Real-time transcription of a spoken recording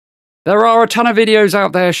There are a ton of videos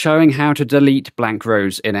out there showing how to delete blank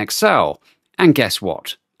rows in Excel. And guess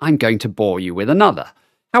what? I'm going to bore you with another.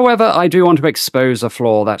 However, I do want to expose a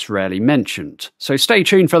flaw that's rarely mentioned, so stay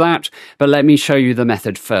tuned for that, but let me show you the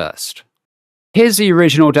method first. Here's the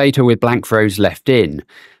original data with blank rows left in.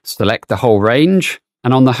 Select the whole range,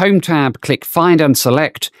 and on the Home tab, click Find and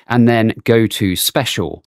Select, and then go to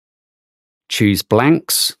Special. Choose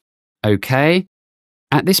Blanks. OK.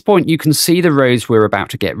 At this point, you can see the rows we're about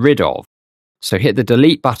to get rid of. So hit the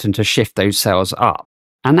Delete button to shift those cells up.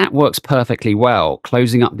 And that works perfectly well,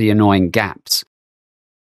 closing up the annoying gaps.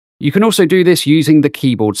 You can also do this using the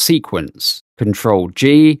keyboard sequence. Ctrl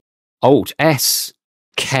G, Alt S,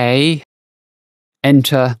 K,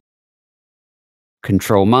 Enter,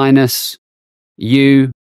 Ctrl minus,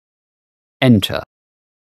 U, Enter.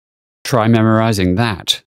 Try memorizing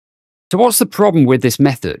that. So what's the problem with this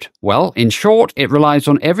method? Well, in short, it relies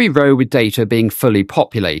on every row with data being fully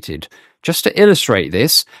populated. Just to illustrate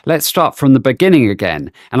this, let's start from the beginning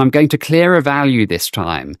again, and I'm going to clear a value this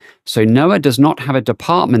time. So Noah does not have a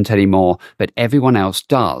department anymore, but everyone else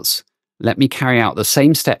does. Let me carry out the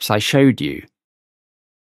same steps I showed you.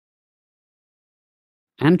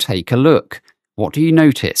 And take a look. What do you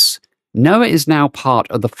notice? Noah is now part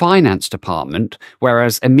of the finance department,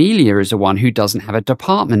 whereas Amelia is the one who doesn't have a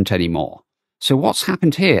department anymore. So what's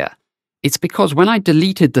happened here? It's because when I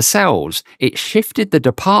deleted the cells, it shifted the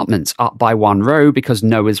departments up by one row because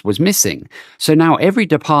Noah's was missing. So now every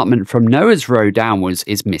department from Noah's row downwards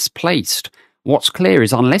is misplaced. What's clear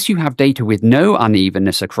is unless you have data with no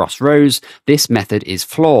unevenness across rows, this method is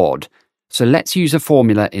flawed. So let's use a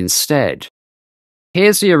formula instead.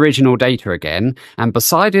 Here's the original data again, and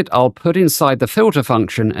beside it I'll put inside the filter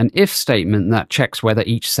function an if statement that checks whether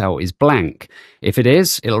each cell is blank. If it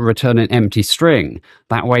is, it'll return an empty string.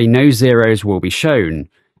 That way no zeros will be shown.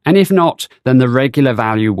 And if not, then the regular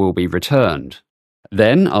value will be returned.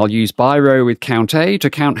 Then I'll use BYROW with COUNTA to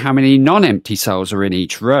count how many non-empty cells are in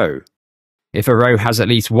each row. If a row has at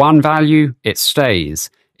least one value, it stays.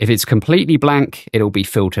 If it's completely blank, it'll be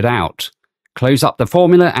filtered out. Close up the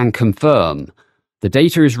formula and confirm. The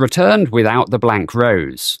data is returned without the blank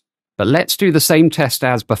rows. But let's do the same test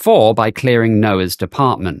as before by clearing Noah's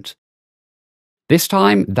department. This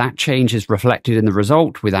time, that change is reflected in the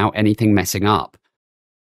result without anything messing up.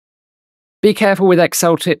 Be careful with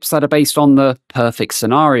Excel tips that are based on the perfect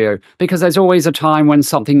scenario, because there's always a time when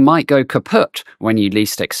something might go kaput when you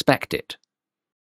least expect it.